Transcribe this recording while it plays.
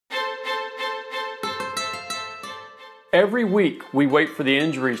Every week we wait for the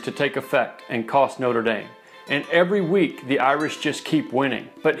injuries to take effect and cost Notre Dame. And every week the Irish just keep winning.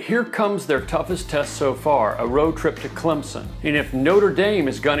 But here comes their toughest test so far, a road trip to Clemson. And if Notre Dame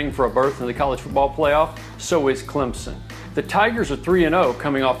is gunning for a berth in the college football playoff, so is Clemson. The Tigers are 3-0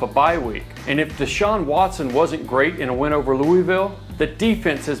 coming off a bye week. And if Deshaun Watson wasn't great in a win over Louisville, the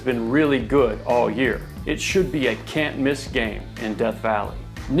defense has been really good all year. It should be a can't-miss game in Death Valley.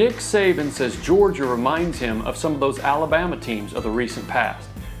 Nick Saban says Georgia reminds him of some of those Alabama teams of the recent past,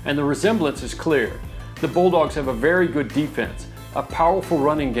 and the resemblance is clear. The Bulldogs have a very good defense, a powerful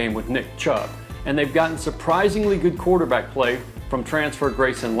running game with Nick Chubb, and they've gotten surprisingly good quarterback play from transfer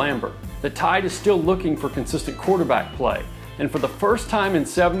Grayson Lambert. The Tide is still looking for consistent quarterback play, and for the first time in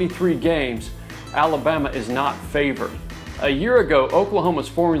 73 games, Alabama is not favored. A year ago, Oklahoma's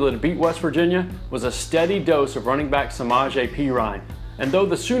formula to beat West Virginia was a steady dose of running back Samaje Perine. And though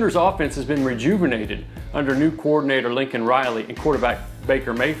the Sooners' offense has been rejuvenated under new coordinator Lincoln Riley and quarterback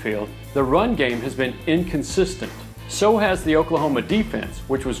Baker Mayfield, the run game has been inconsistent. So has the Oklahoma defense,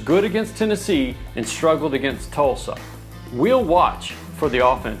 which was good against Tennessee and struggled against Tulsa. We'll watch for the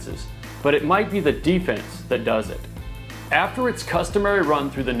offenses, but it might be the defense that does it. After its customary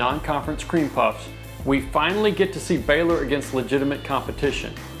run through the non-conference cream puffs, we finally get to see Baylor against legitimate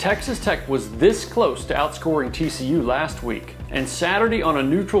competition. Texas Tech was this close to outscoring TCU last week, and Saturday on a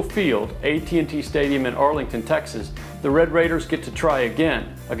neutral field, AT&T Stadium in Arlington, Texas, the Red Raiders get to try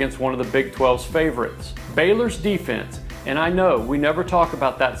again against one of the Big 12's favorites. Baylor's defense, and I know we never talk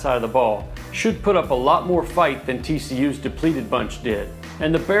about that side of the ball, should put up a lot more fight than TCU's depleted bunch did.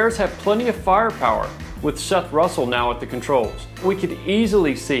 And the Bears have plenty of firepower, with Seth Russell now at the controls. We could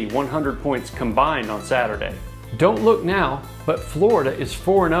easily see 100 points combined on Saturday. Don't look now, but Florida is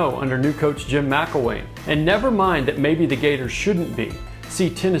 4-0 under new coach Jim McElwain. And never mind that maybe the Gators shouldn't be. See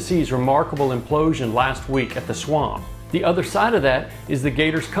Tennessee's remarkable implosion last week at the Swamp. The other side of that is the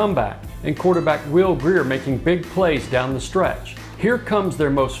Gators' comeback and quarterback Will Grier making big plays down the stretch. Here comes their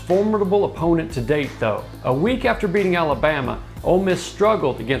most formidable opponent to date though. A week after beating Alabama, Ole Miss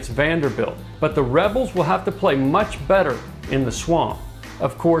struggled against Vanderbilt, but the Rebels will have to play much better in the Swamp.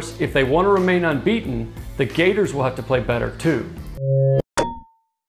 Of course, if they want to remain unbeaten, the Gators will have to play better too.